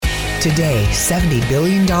Today, $70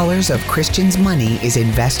 billion of Christians' money is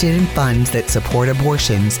invested in funds that support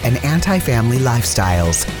abortions and anti-family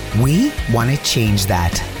lifestyles. We want to change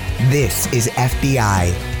that. This is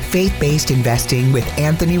FBI, Faith-Based Investing with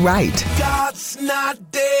Anthony Wright. God's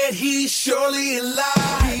not dead, he's surely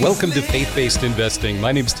alive. Welcome to Faith-Based Investing.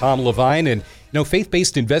 My name's Tom Levine, and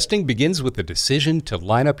faith-based investing begins with the decision to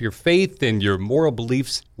line up your faith and your moral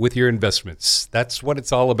beliefs with your investments. That's what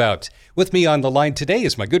it's all about. With me on the line today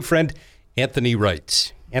is my good friend, Anthony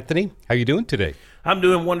Wright. Anthony, how you doing today? I'm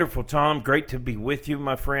doing wonderful, Tom. Great to be with you,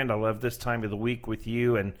 my friend. I love this time of the week with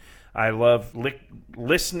you, and I love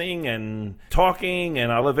listening and talking,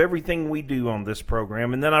 and I love everything we do on this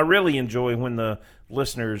program. And then I really enjoy when the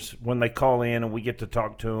listeners, when they call in and we get to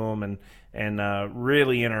talk to them and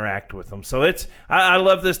really interact with them. So I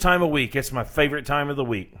love this time of week. It's my favorite time of the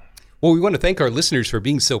week. Well, we want to thank our listeners for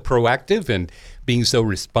being so proactive and being so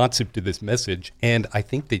responsive to this message. And I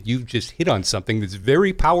think that you've just hit on something that's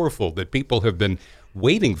very powerful that people have been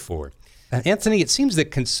waiting for. Anthony, it seems that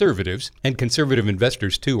conservatives and conservative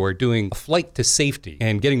investors, too, are doing a flight to safety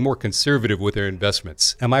and getting more conservative with their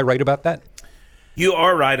investments. Am I right about that? You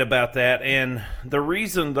are right about that, and the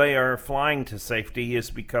reason they are flying to safety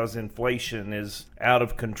is because inflation is out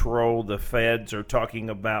of control. The feds are talking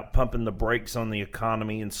about pumping the brakes on the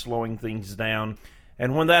economy and slowing things down,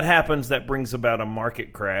 and when that happens, that brings about a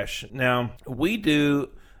market crash. Now, we do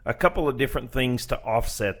a couple of different things to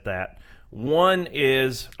offset that. One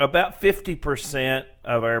is about 50%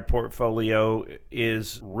 of our portfolio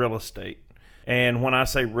is real estate. And when I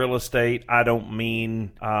say real estate, I don't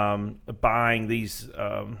mean buying these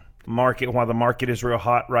while the market is real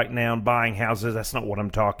hot right now and buying houses. That's not what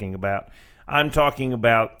I'm talking about. I'm talking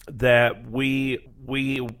about that we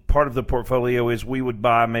part of the portfolio is we would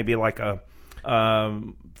buy maybe like a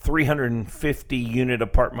 350 unit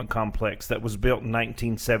apartment complex that was built in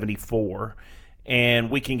 1974,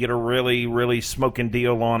 and we can get a really, really smoking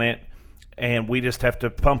deal on it, and we just have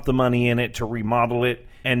to pump the money in it to remodel it,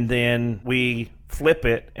 and then we flip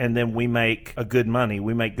it, and then we make a good money.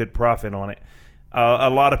 We make good profit on it.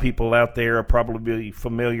 A lot of people out there are probably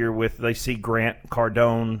familiar with, they see Grant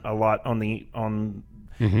Cardone a lot on the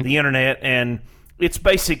internet, and it's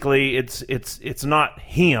basically it's not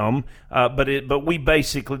him, but we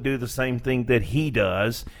basically do the same thing that he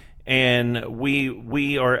does, and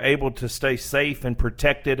we are able to stay safe and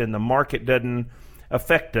protected, and the market doesn't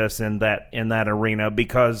affect us in that arena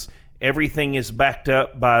because everything is backed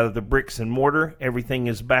up by the bricks and mortar. Everything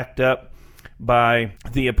is backed up by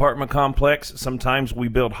the apartment complex. Sometimes we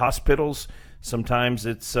build hospitals. Sometimes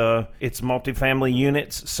it's multifamily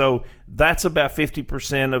units. So that's about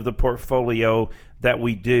 50% of the portfolio that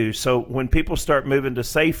we do. So when people start moving to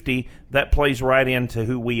safety, that plays right into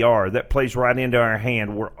who we are. That plays right into our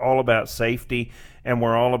hand. We're all about safety, and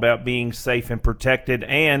we're all about being safe and protected.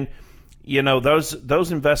 And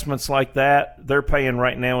those investments like that, they're paying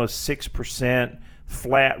right now a 6%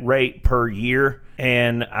 flat rate per year.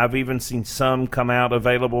 And I've even seen some come out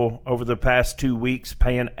available over the past 2 weeks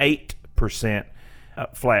paying 8%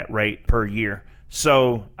 flat rate per year.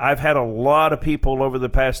 So I've had a lot of people over the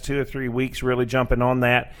past 2 or 3 weeks really jumping on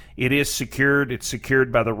that. It is secured. It's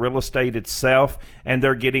secured by the real estate itself, and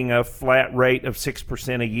they're getting a flat rate of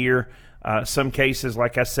 6% a year. Some cases,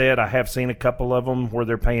 like I said, I have seen a couple of them where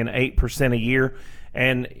they're paying 8% a year,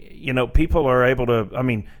 and people are able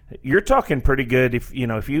to. You're talking pretty good if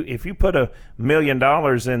you put $1 million in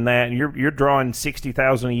that, and you're drawing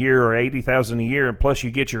 $60,000 a year or $80,000 a year, and plus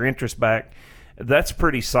you get your interest back. That's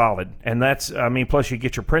pretty solid, and plus you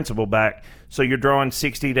get your principal back. So you're drawing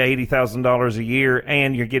 $60,000 to $80,000 a year,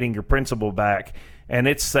 and you're getting your principal back, and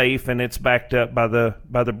it's safe and it's backed up by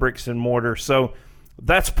the bricks and mortar. So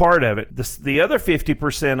that's part of it. The other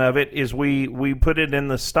 50% of it is we put it in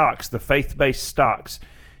the stocks, the faith-based stocks.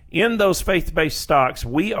 In those faith-based stocks,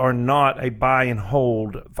 we are not a buy and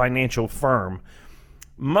hold financial firm.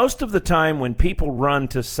 Most of the time when people run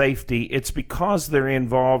to safety, it's because they're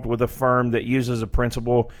involved with a firm that uses a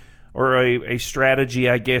principle or a strategy,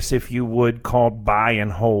 I guess, if you would, called buy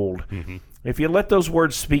and hold. Mm-hmm. If you let those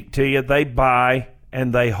words speak to you, they buy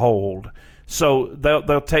and they hold. So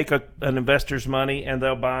they'll take an investor's money and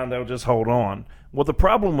they'll buy and they'll just hold on. Well, the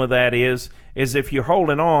problem with that is if you're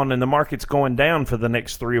holding on and the market's going down for the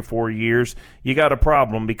next 3 or 4 years, you got a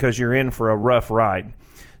problem because you're in for a rough ride.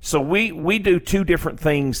 So we do two different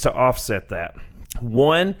things to offset that.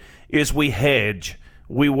 One is we hedge.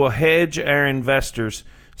 We will hedge our investors.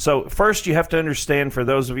 So first you have to understand, for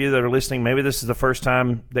those of you that are listening, maybe this is the first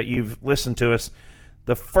time that you've listened to us,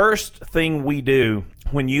 the first thing we do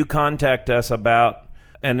when you contact us about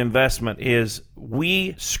an investment is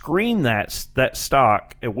we screen that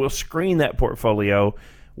stock, and we'll screen that portfolio.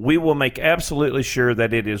 We will make absolutely sure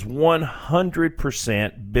that it is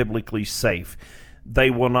 100% biblically safe. They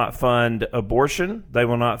will not fund abortion. They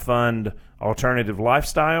will not fund alternative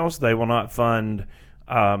lifestyles. They will not fund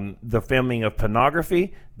the filming of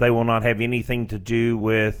pornography. They will not have anything to do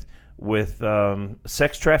with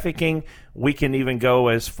sex trafficking. We can even go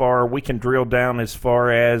as far. We can drill down as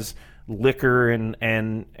far as liquor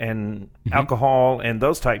and alcohol and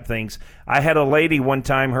those type things. I had a lady one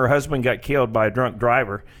time. Her husband got killed by a drunk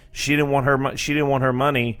driver. She didn't want her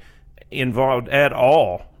money involved at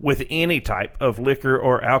all with any type of liquor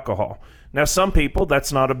or alcohol. Now, some people,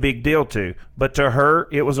 that's not a big deal to, but to her,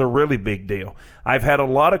 it was a really big deal. I've had a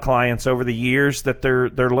lot of clients over the years that their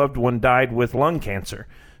loved one died with lung cancer.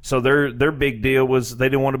 So their big deal was they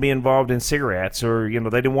didn't want to be involved in cigarettes, or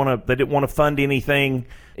they didn't want to fund anything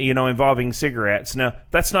involving cigarettes. Now,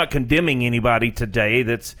 that's not condemning anybody today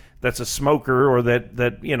that's a smoker or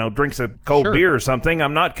that drinks a cold beer or something.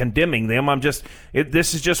 I'm not condemning them. I'm just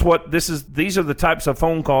these are the types of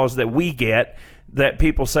phone calls that we get, that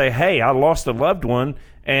people say, "Hey, I lost a loved one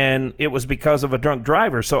and it was because of a drunk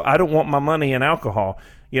driver, so I don't want my money in alcohol."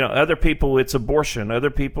 Other people, it's abortion. Other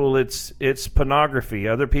people, it's pornography.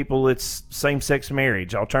 Other people, it's same-sex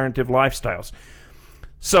marriage, alternative lifestyles.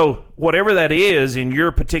 So whatever that is in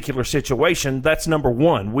your particular situation, that's number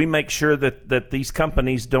one. We make sure that these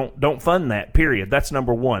companies don't fund that, period. That's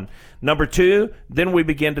number one. Number two, then we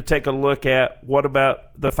begin to take a look at what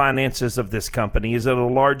about the finances of this company. Is it a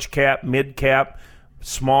large cap, mid cap,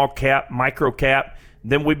 small cap, micro cap?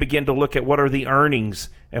 Then we begin to look at what are the earnings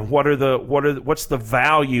and what's the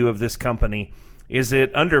value of this company. Is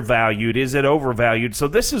it undervalued? Is it overvalued? So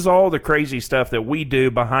this is all the crazy stuff that we do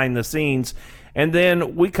behind the scenes. And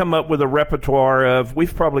then we come up with a repertoire of,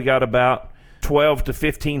 we've probably got about 12 to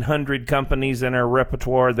 1,500 companies in our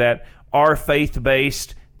repertoire that are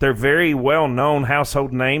faith-based. They're very well-known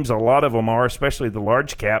household names. A lot of them are, especially the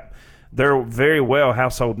large cap. They're very well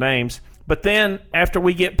household names. But then after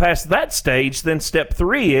we get past that stage, then step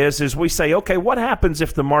three is we say, okay, what happens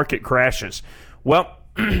if the market crashes? Well,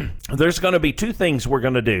 there's going to be two things we're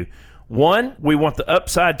going to do. One, we want the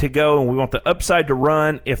upside to go, and we want the upside to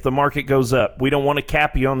run if the market goes up. We don't want to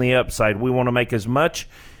cap you on the upside. We want to make as much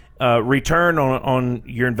return on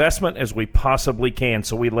your investment as we possibly can,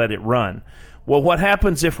 so we let it run. Well, what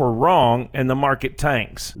happens if we're wrong and the market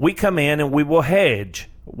tanks? We come in and we will hedge.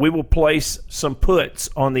 We will place some puts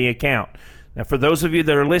on the account. Now, for those of you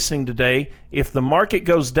that are listening today, if the market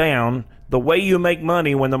goes down, the way you make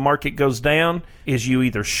money when the market goes down is you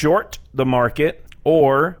either short the market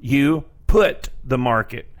or you put the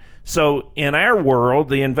market. So in our world,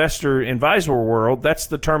 the investor advisor world, that's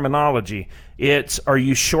the terminology. It's, are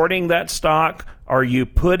you shorting that stock? Are you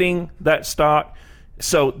putting that stock?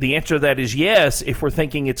 So the answer to that is yes, if we're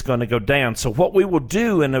thinking it's going to go down. So what we will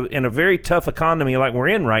do in a very tough economy like we're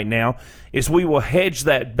in right now is we will hedge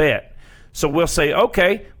that bet. So we'll say,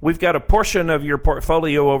 okay, we've got a portion of your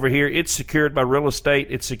portfolio over here. It's secured by real estate.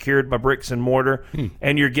 It's secured by bricks and mortar,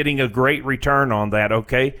 and you're getting a great return on that.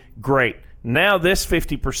 Okay, great. Now this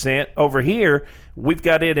 50% over here, we've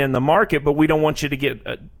got it in the market, but we don't want you to get,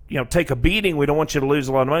 take a beating. We don't want you to lose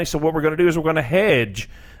a lot of money. So what we're going to do is we're going to hedge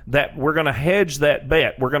that. We're going to hedge that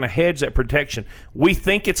bet. We're going to hedge that protection. We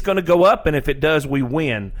think it's going to go up, and if it does, we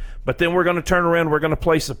win. But then we're going to turn around. We're going to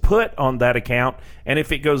place a put on that account, and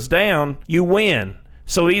if it goes down, you win.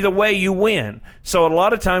 So either way, you win. So a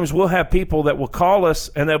lot of times we'll have people that will call us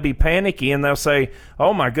and they'll be panicky and they'll say,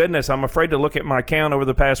 "Oh my goodness, I'm afraid to look at my account over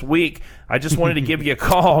the past week. I just wanted to give you a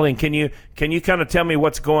call, and can you kind of tell me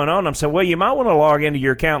what's going on?" I'm saying, "Well, you might want to log into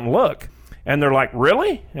your account and look." And they're like,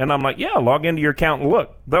 "Really?" And I'm like, "Yeah, log into your account and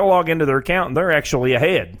look." They'll log into their account and they're actually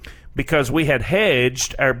ahead because we had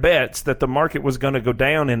hedged our bets that the market was going to go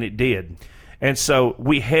down, and it did. And so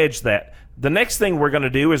we hedged that. The next thing we're going to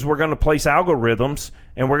do is we're going to place algorithms,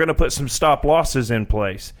 and we're going to put some stop losses in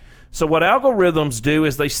place. So what algorithms do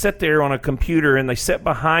is they sit there on a computer, and they sit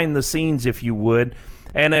behind the scenes, if you would,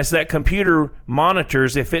 and as that computer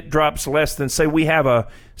monitors, if it drops less than, say we have a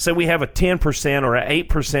 10% or an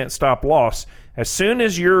 8% stop loss, as soon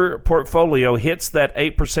as your portfolio hits that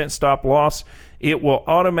 8% stop loss, it will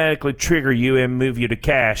automatically trigger you and move you to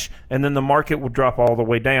cash, and then the market will drop all the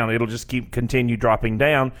way down. It'll just continue dropping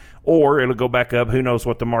down, or it'll go back up. Who knows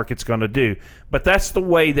what the market's going to do? But that's the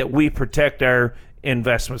way that we protect our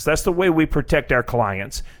investments. That's the way we protect our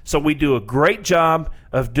clients. So we do a great job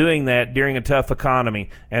of doing that during a tough economy.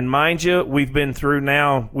 And mind you, we've been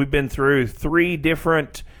through 3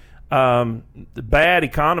 different bad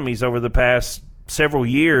economies over the past several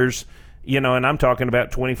years. And I'm talking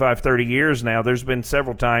about 25, 30 years now. There's been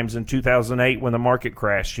several times in 2008 when the market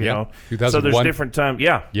crashed, you know. 2001. So there's different times.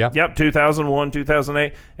 Yep, 2001,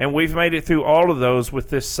 2008. And we've made it through all of those with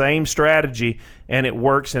this same strategy, and it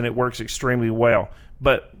works extremely well.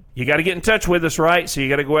 But you got to get in touch with us, right? So you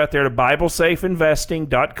got to go out there to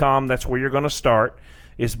BibleSafeInvesting.com. That's where you're going to start.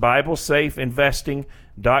 It's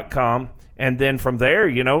BibleSafeInvesting.com. And then from there,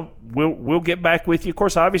 we'll get back with you. Of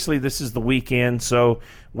course, obviously, this is the weekend, so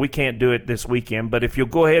we can't do it this weekend. But if you'll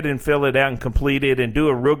go ahead and fill it out and complete it and do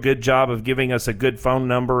a real good job of giving us a good phone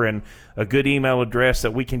number and a good email address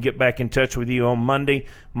that we can get back in touch with you on Monday,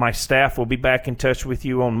 my staff will be back in touch with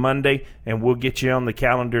you on Monday, and we'll get you on the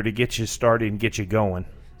calendar to get you started and get you going.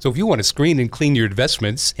 So if you want to screen and clean your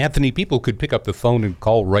investments, Anthony, people could pick up the phone and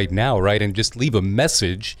call right now, right, and just leave a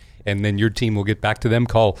message, and then your team will get back to them.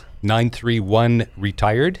 Call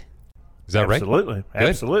 931-RETIRED. Is that right? Absolutely. Good.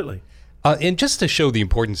 Absolutely. And just to show the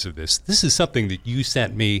importance of this is something that you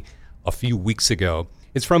sent me a few weeks ago.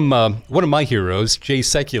 It's from one of my heroes, Jay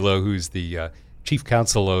Sekulow, who's the chief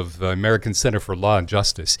counsel of the American Center for Law and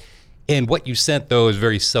Justice. And what you sent, though, is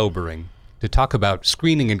very sobering to talk about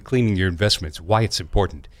screening and cleaning your investments, why it's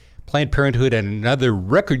important. Planned Parenthood had another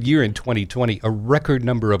record year in 2020, a record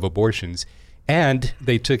number of abortions, and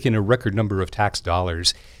they took in a record number of tax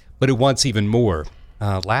dollars. But it wants even more.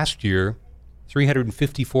 Last year,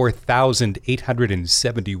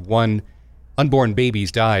 354,871 unborn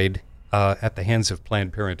babies died at the hands of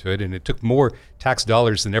Planned Parenthood, and it took more tax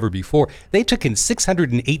dollars than ever before. They took in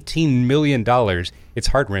 $618 million. It's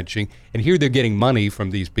heart-wrenching. And here they're getting money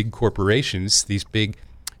from these big corporations, these big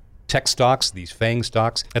tech stocks, these FANG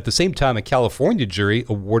stocks. At the same time, a California jury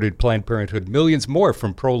awarded Planned Parenthood millions more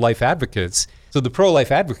from pro-life advocates. So the pro-life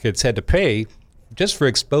advocates had to pay just for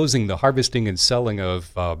exposing the harvesting and selling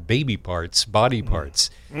of baby parts, body parts.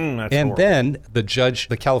 And horrible. Then the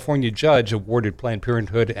California judge awarded Planned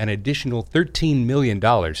Parenthood an additional $13 million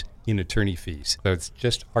in attorney fees. So it's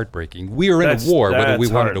just heartbreaking. We are in a war, whether we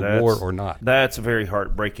wanted a war or not. That's very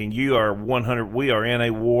heartbreaking. We are in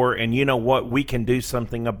a war, and you know what? We can do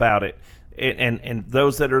something about it. And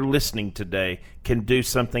those that are listening today can do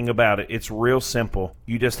something about it. It's real simple.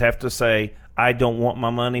 You just have to say, I don't want my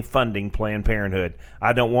money funding Planned Parenthood.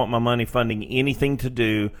 I don't want my money funding anything to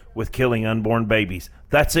do with killing unborn babies.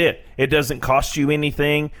 That's it. It doesn't cost you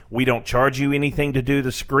anything. We don't charge you anything to do the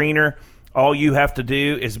screener. All you have to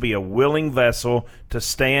do is be a willing vessel to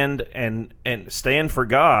stand and stand for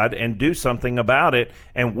God and do something about it,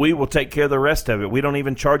 and we will take care of the rest of it. We don't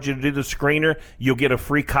even charge you to do the screener. You'll get a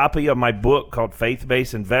free copy of my book called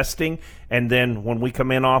Faith-Based Investing, and then when we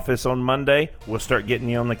come in office on Monday, we'll start getting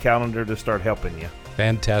you on the calendar to start helping you.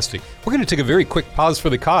 Fantastic. We're going to take a very quick pause for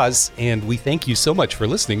the cause, and we thank you so much for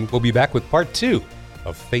listening. We'll be back with part 2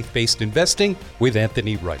 of Faith-Based Investing with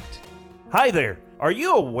Anthony Wright. Hi there. Are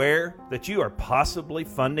you aware that you are possibly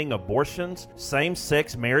funding abortions,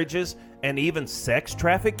 same-sex marriages, and even sex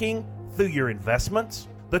trafficking through your investments?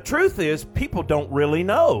 The truth is, people don't really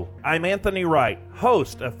know. I'm Anthony Wright,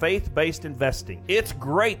 host of Faith-Based Investing. It's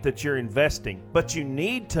great that you're investing, but you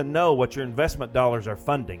need to know what your investment dollars are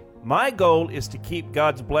funding. My goal is to keep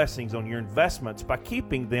God's blessings on your investments by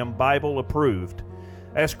keeping them Bible approved.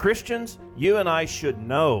 As Christians, you and I should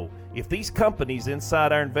know if these companies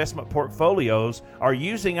inside our investment portfolios are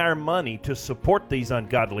using our money to support these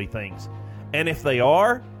ungodly things. And if they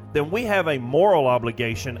are, then we have a moral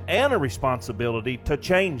obligation and a responsibility to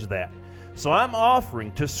change that. So I'm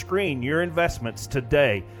offering to screen your investments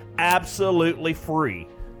today absolutely free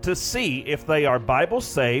to see if they are Bible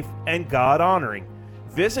safe and God honoring.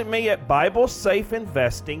 Visit me at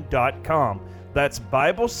BibleSafeInvesting.com. That's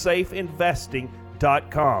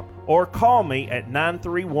BibleSafeInvesting.com, or call me at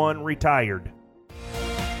 931-RETIRED.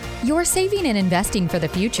 You're saving and investing for the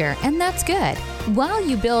future, and that's good. While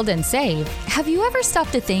you build and save, have you ever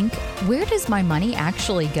stopped to think, where does my money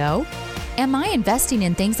actually go? Am I investing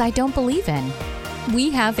in things I don't believe in?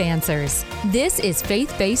 We have answers. This is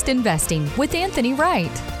Faith-Based Investing with Anthony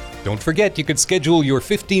Wright. Don't forget, you could schedule your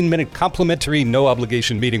 15-minute complimentary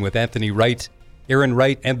no-obligation meeting with Anthony Wright, Aaron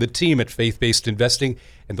Wright, and the team at Faith-Based Investing,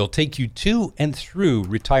 and they'll take you to and through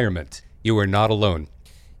retirement. You are not alone.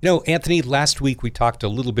 You know, Anthony, last week we talked a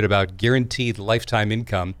little bit about guaranteed lifetime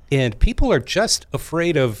income, and people are just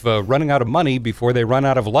afraid of running out of money before they run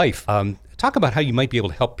out of life. Talk about how you might be able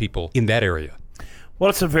to help people in that area. Well,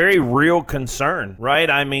 it's a very real concern, right?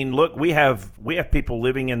 I mean, look, we have people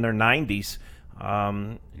living in their 90s,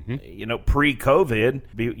 you know, pre-COVID,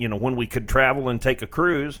 you know, when we could travel and take a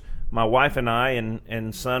cruise. My wife and I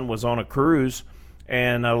and son was on a cruise,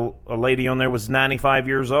 and a lady on there was 95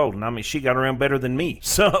 years old. And I mean, she got around better than me.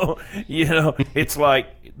 So, it's like,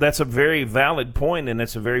 that's a very valid point, and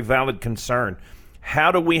it's a very valid concern.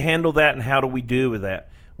 How do we handle that, and how do we do with that?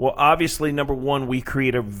 Well, obviously, number one, we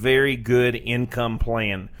create a very good income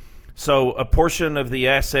plan. So a portion of the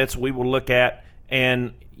assets we will look at,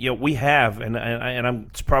 and we have, and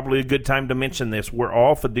it's probably a good time to mention this, we're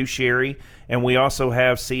all fiduciary, and we also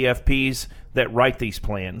have CFPs that write these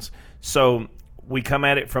plans. So we come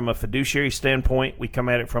at it from a fiduciary standpoint, we come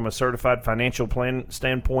at it from a certified financial plan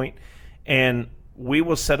standpoint, and we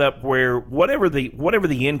will set up where whatever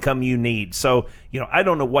the income you need. So, I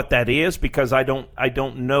don't know what that is, because I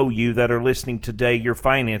don't know you that are listening today, your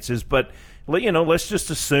finances, but let's just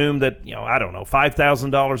assume that, I don't know,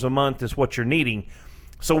 $5,000 a month is what you're needing.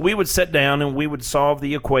 So we would sit down and we would solve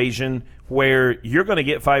the equation where you're going to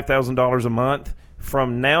get $5,000 a month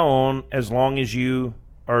from now on, as long as you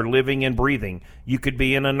are living and breathing. You could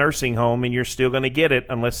be in a nursing home and you're still going to get it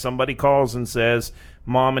unless somebody calls and says,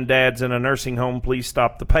 Mom and Dad's in a nursing home, please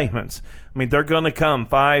stop the payments. I mean, they're going to come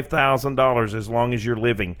 $5,000 as long as you're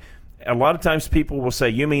living. A lot of times people will say,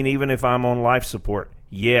 you mean even if I'm on life support?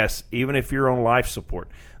 Yes, even if you're on life support.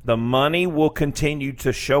 The money will continue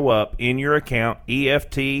to show up in your account,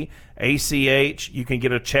 EFT, ACH. You can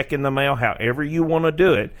get a check in the mail, however you want to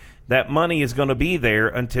do it. That money is going to be there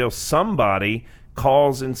until somebody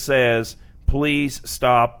calls and says, please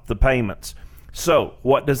stop the payments. So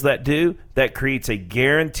what does that do? That creates a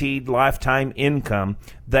guaranteed lifetime income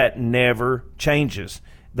that never changes.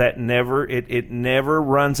 It never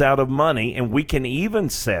runs out of money, and we can even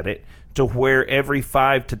set it to where every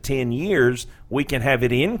 5 to 10 years we can have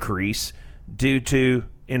it increase due to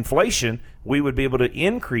inflation. We would be able to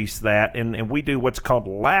increase that, and we do what's called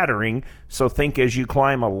laddering. So think as you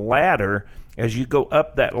climb a ladder, as you go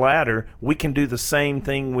up that ladder, we can do the same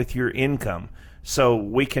thing with your income. So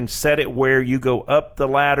we can set it where you go up the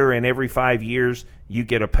ladder, and every 5 years you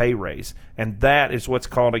get a pay raise. And that is what's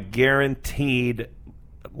called a guaranteed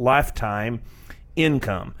lifetime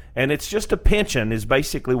income. And it's just a pension is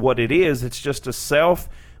basically what it is. It's just a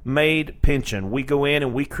self-made pension. We go in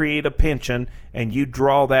and we create a pension, and you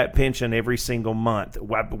draw that pension every single month.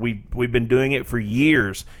 We've been doing it for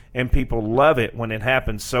years, and people love it when it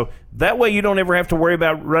happens. So that way you don't ever have to worry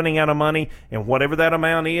about running out of money, and whatever that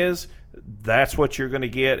amount is, that's what you're going to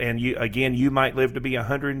get. And you might live to be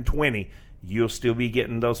 120. You'll still be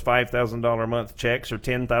getting those $5,000 a month checks or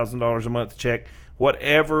 $10,000 a month check.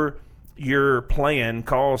 Whatever your plan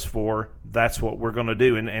calls for, that's what we're going to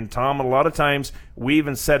do. And Tom, a lot of times we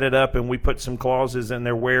even set it up and we put some clauses in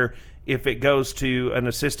there where if it goes to an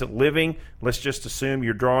assistant living, let's just assume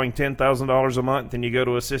you're drawing $10,000 a month and you go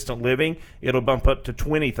to assistant living, it'll bump up to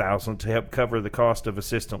 $20,000 to help cover the cost of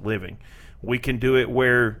assistant living. We can do it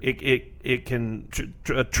where it can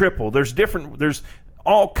triple. There's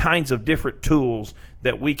all kinds of different tools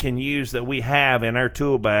that we can use, that we have in our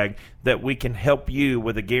tool bag, that we can help you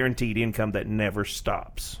with a guaranteed income that never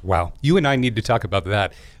stops. Wow. You and I need to talk about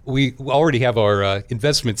that. We already have our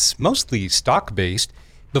investments mostly stock-based.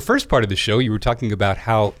 The first part of the show, you were talking about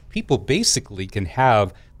how people basically can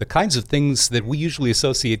have the kinds of things that we usually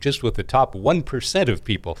associate just with the top 1% of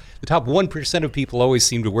people. The top 1% of people always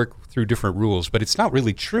seem to work through different rules, but it's not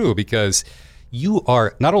really true, because you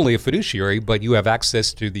are not only a fiduciary, but you have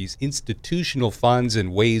access to these institutional funds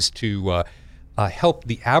and ways to help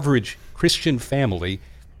the average Christian family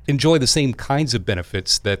enjoy the same kinds of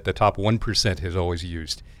benefits that the top 1% has always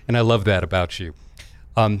used. And I love that about you.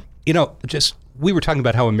 We were talking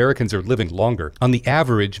about how Americans are living longer. On the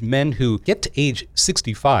average, men who get to age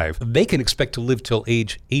 65, they can expect to live till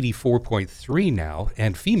age 84.3 now,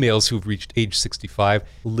 and females who've reached age 65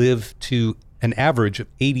 live to an average of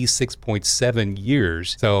 86.7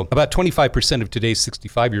 years. So about 25% of today's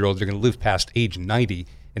 65-year-olds are going to live past age 90,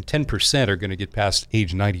 and 10% are going to get past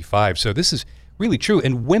age 95. So this is really true.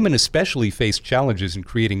 And women especially face challenges in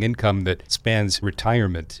creating income that spans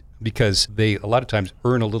retirement, because they a lot of times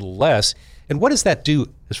earn a little less. And what does that do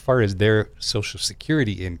as far as their Social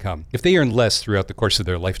Security income if they earn less throughout the course of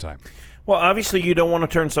their lifetime? Well, obviously, you don't want to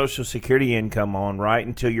turn Social Security income on, right,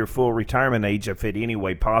 until your full retirement age, if it any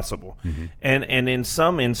way possible. Mm-hmm. And in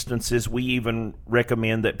some instances, we even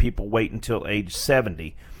recommend that people wait until age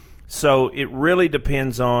 70. So it really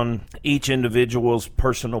depends on each individual's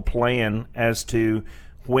personal plan as to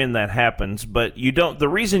when that happens. But the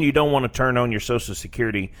reason you don't want to turn on your Social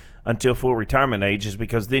Security until full retirement age is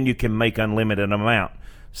because then you can make unlimited amount.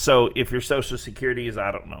 So if your Social Security is,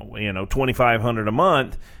 $2,500 a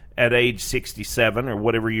month at age 67 or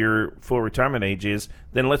whatever your full retirement age is,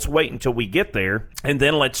 then let's wait until we get there, and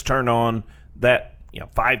then let's turn on that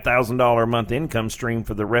 $5,000 a month income stream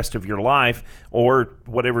for the rest of your life, or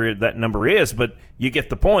whatever that number is. But you get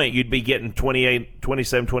the point. You'd be getting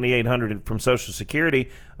 $2,800 from Social Security,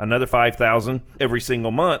 another $5,000 every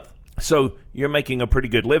single month. So you're making a pretty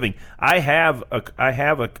good living. I have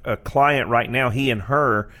a client right now. He and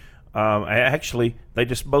her, actually, they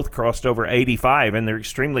just both crossed over 85, and they're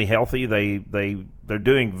extremely healthy. They're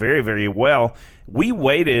doing very, very well. We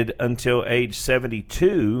waited until age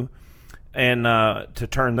 72 and to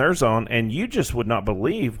turn theirs on, and you just would not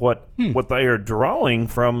believe what they are drawing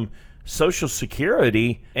from Social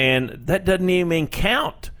Security, and that doesn't even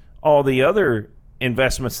count all the other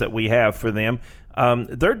investments that we have for them.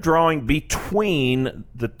 They're drawing between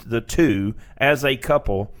the two as a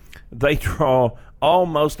couple. They draw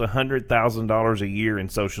almost $100,000 a year in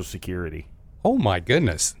Social Security. Oh my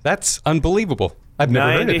goodness, that's unbelievable. I've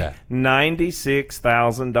never heard of that.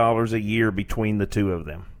 $96,000 a year between the two of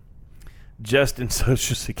them, just in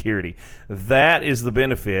Social Security. That is the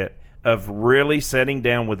benefit of really sitting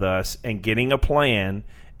down with us and getting a plan.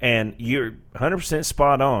 And you're 100%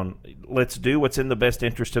 spot on. Let's do what's in the best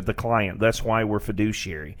interest of the client. That's why we're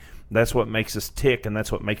fiduciary. That's what makes us tick, and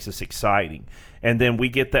that's what makes us exciting. And then we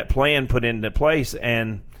get that plan put into place,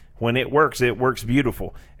 and when it works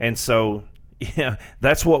beautiful. And so, yeah,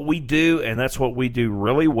 that's what we do, and that's what we do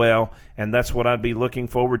really well, and that's what I'd be looking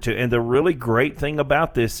forward to. And the really great thing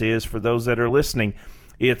about this is, for those that are listening,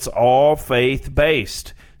 it's all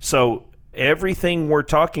faith-based. So everything we're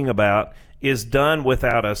talking about is done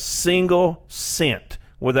without a single cent,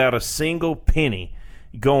 without a single penny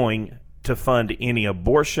going to fund any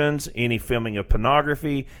abortions, any filming of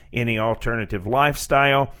pornography, any alternative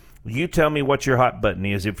lifestyle. You tell me what your hot button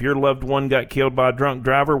is. If your loved one got killed by a drunk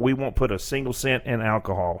driver, we won't put a single cent in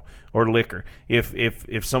alcohol or liquor.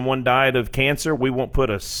 If someone died of cancer, we won't put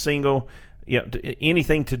a single,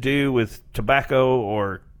 anything to do with tobacco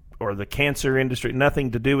or the cancer industry,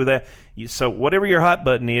 nothing to do with that. So whatever your hot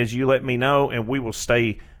button is, you let me know, and we will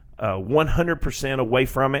stay 100% away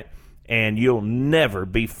from it, and you'll never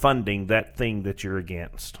be funding that thing that you're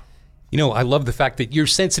against. I love the fact that you're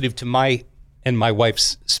sensitive to my and my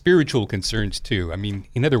wife's spiritual concerns too. I mean,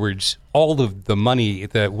 in other words, all of the money,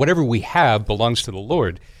 whatever we have belongs to the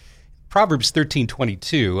Lord. Proverbs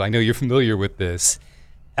 13:22, I know you're familiar with this.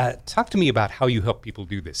 Talk to me about how you help people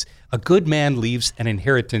do this. A good man leaves an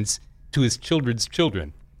inheritance to his children's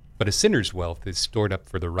children, but a sinner's wealth is stored up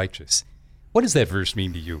for the righteous. What does that verse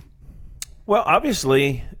mean to you? Well,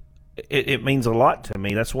 obviously, it means a lot to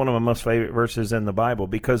me. That's one of my most favorite verses in the Bible,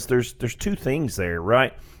 because there's two things there,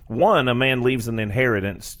 right? One, a man leaves an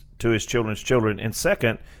inheritance to his children's children, and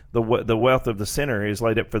second, the wealth of the sinner is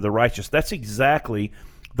laid up for the righteous.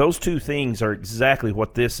 Those two things are exactly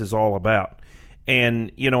what this is all about.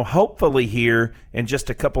 And, hopefully here in just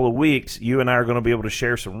a couple of weeks, you and I are going to be able to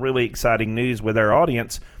share some really exciting news with our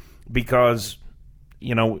audience, because,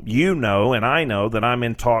 and I know that I'm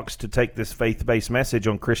in talks to take this faith-based message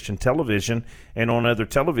on Christian television and on other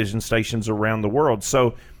television stations around the world.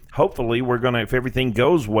 So hopefully if everything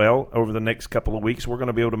goes well over the next couple of weeks, we're going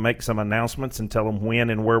to be able to make some announcements and tell them when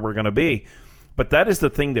and where we're going to be. But that is the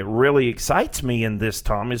thing that really excites me in this,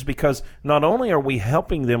 Tom, is because not only are we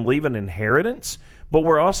helping them leave an inheritance, but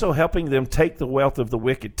we're also helping them take the wealth of the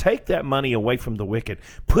wicked, take that money away from the wicked,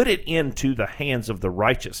 put it into the hands of the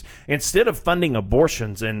righteous. Instead of funding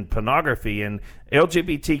abortions and pornography and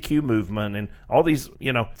LGBTQ movement and all these,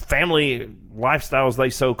 family lifestyles, they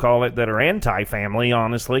so call it, that are anti-family,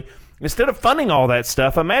 honestly, instead of funding all that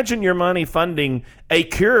stuff, imagine your money funding a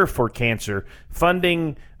cure for cancer,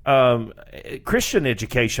 funding Christian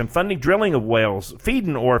education, funding drilling of wells,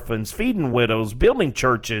 feeding orphans, feeding widows, building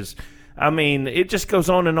churches. I mean, it just goes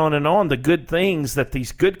on and on and on, the good things that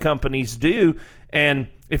these good companies do. And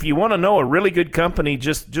if you want to know a really good company,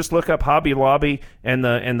 just look up Hobby Lobby and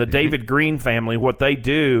the David Green family, what they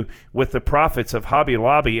do with the profits of Hobby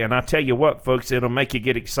Lobby. And I tell you what, folks, it'll make you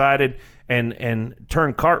get excited and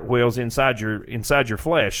turn cartwheels inside your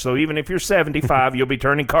flesh. So even if you're 75, you'll be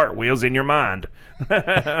turning cartwheels in your mind.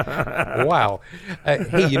 Wow.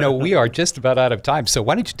 Hey, we are just about out of time. So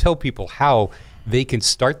why don't you tell people how they can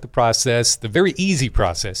start the process, the very easy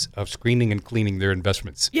process of screening and cleaning their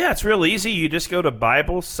investments? Yeah, it's real easy. You just go to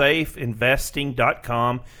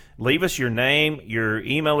BibleSafeInvesting.com. leave us your name, your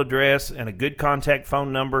email address, and a good contact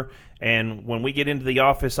phone number. And when we get into the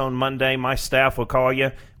office on Monday, my staff will call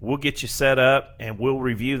you. We'll get you set up, and we'll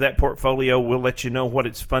review that portfolio. We'll let you know what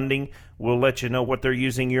it's funding. We'll let you know what they're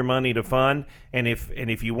using your money to fund. And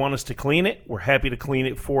if you want us to clean it, we're happy to clean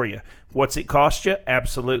it for you. What's it cost you?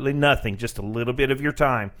 Absolutely nothing, just a little bit of your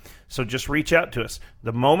time. So just reach out to us.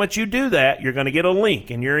 The moment you do that, you're going to get a link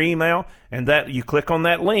in your email, and that you click on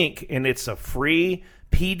that link, and it's a free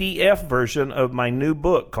PDF version of my new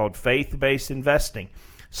book called Faith-Based Investing.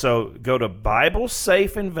 So go to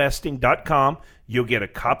BibleSafeInvesting.com. You'll get a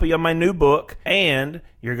copy of my new book, and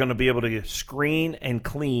you're going to be able to screen and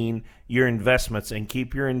clean your investments and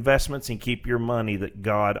keep your investments and keep your money that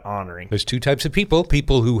God honoring. There's two types of people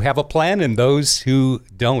who have a plan and those who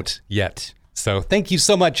don't yet. So thank you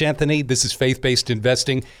so much, Anthony. This is Faith-Based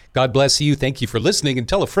Investing. God bless you. Thank you for listening, and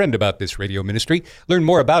tell a friend about this radio ministry. Learn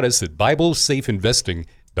more about us at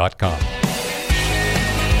BibleSafeInvesting.com.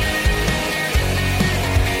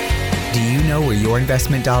 Do you know where your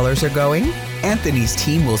investment dollars are going? Anthony's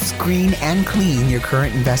team will screen and clean your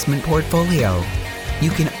current investment portfolio.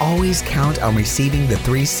 You can always count on receiving the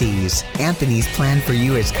 3 C's. Anthony's plan for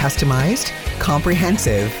you is customized,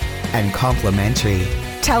 comprehensive, and complimentary.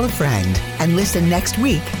 Tell a friend and listen next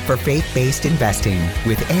week for Faith-Based Investing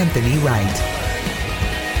with Anthony Wright.